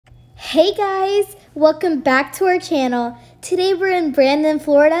Hey guys, welcome back to our channel. Today we're in Brandon,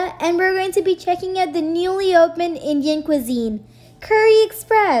 Florida, and we're going to be checking out the newly opened Indian Cuisine, Kurry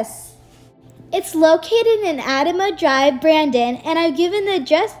Xpress. It's located in Adamo Drive, Brandon, and I've given the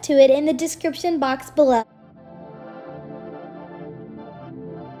address to it in the description box below.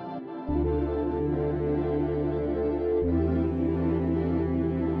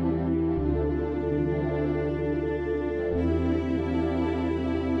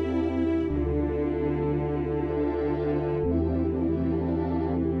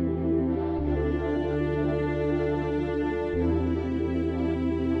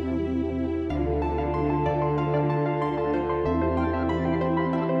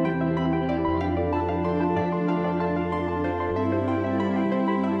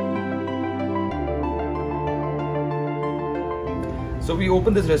 So we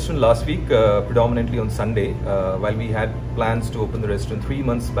opened this restaurant last week, predominantly on Sunday, while we had plans to open the restaurant 3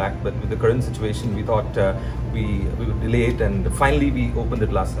 months back, but with the current situation we thought we would delay it, and finally we opened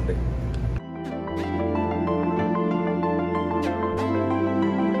it last Sunday.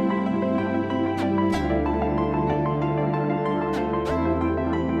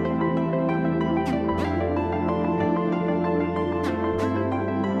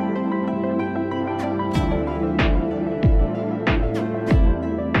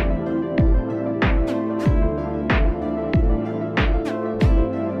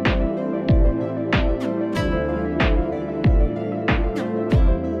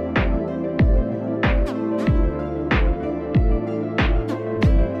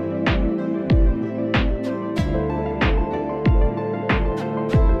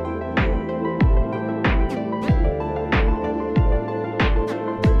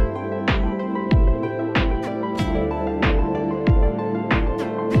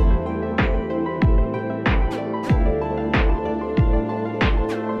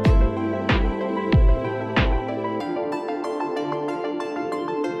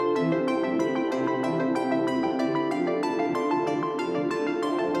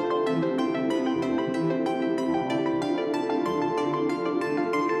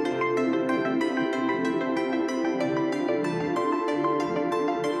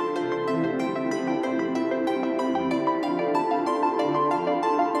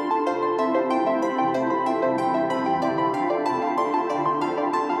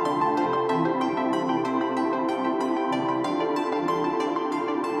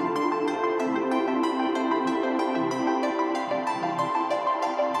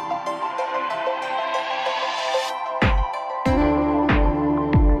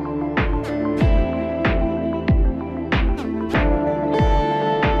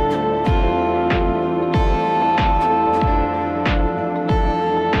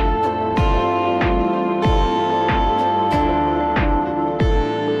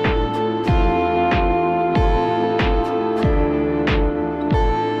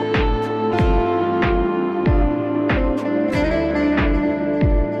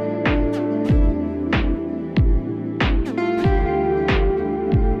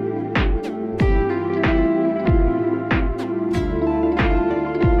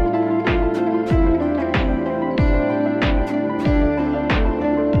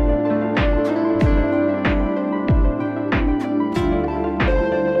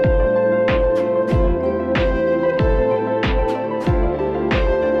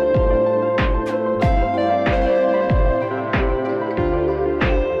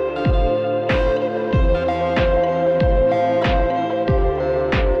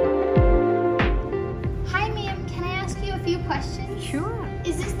 Sure.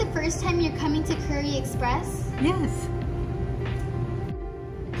 Is this the first time you're coming to Kurry Xpress? Yes.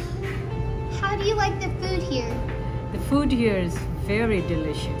 How do you like the food here? The food here is very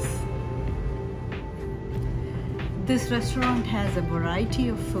delicious. This restaurant has a variety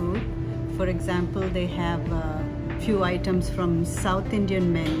of food. For example, they have a few items from South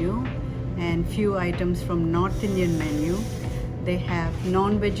Indian menu and few items from North Indian menu. They have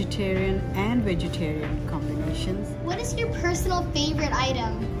non-vegetarian and vegetarian combinations. What is your personal favorite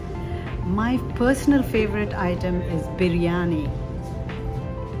item? My personal favorite item is biryani.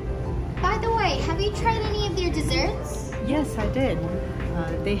 By the way, have you tried any of their desserts? Yes, I did.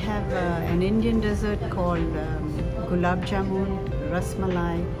 They have an Indian dessert called gulab jamun, ras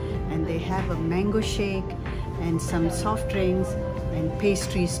malai, and they have a mango shake and some soft drinks and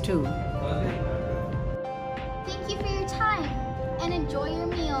pastries too. Thank you for your time and enjoy your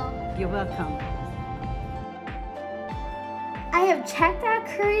meal. You're welcome. I have checked out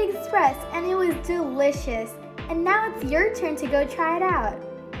Kurry Xpress and it was delicious. And now it's your turn to go try it out.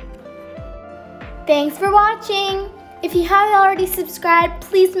 Thanks for watching. If you haven't already subscribed,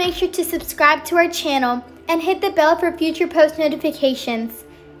 please make sure to subscribe to our channel and hit the bell for future post notifications.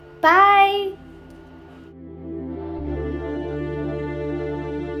 Bye!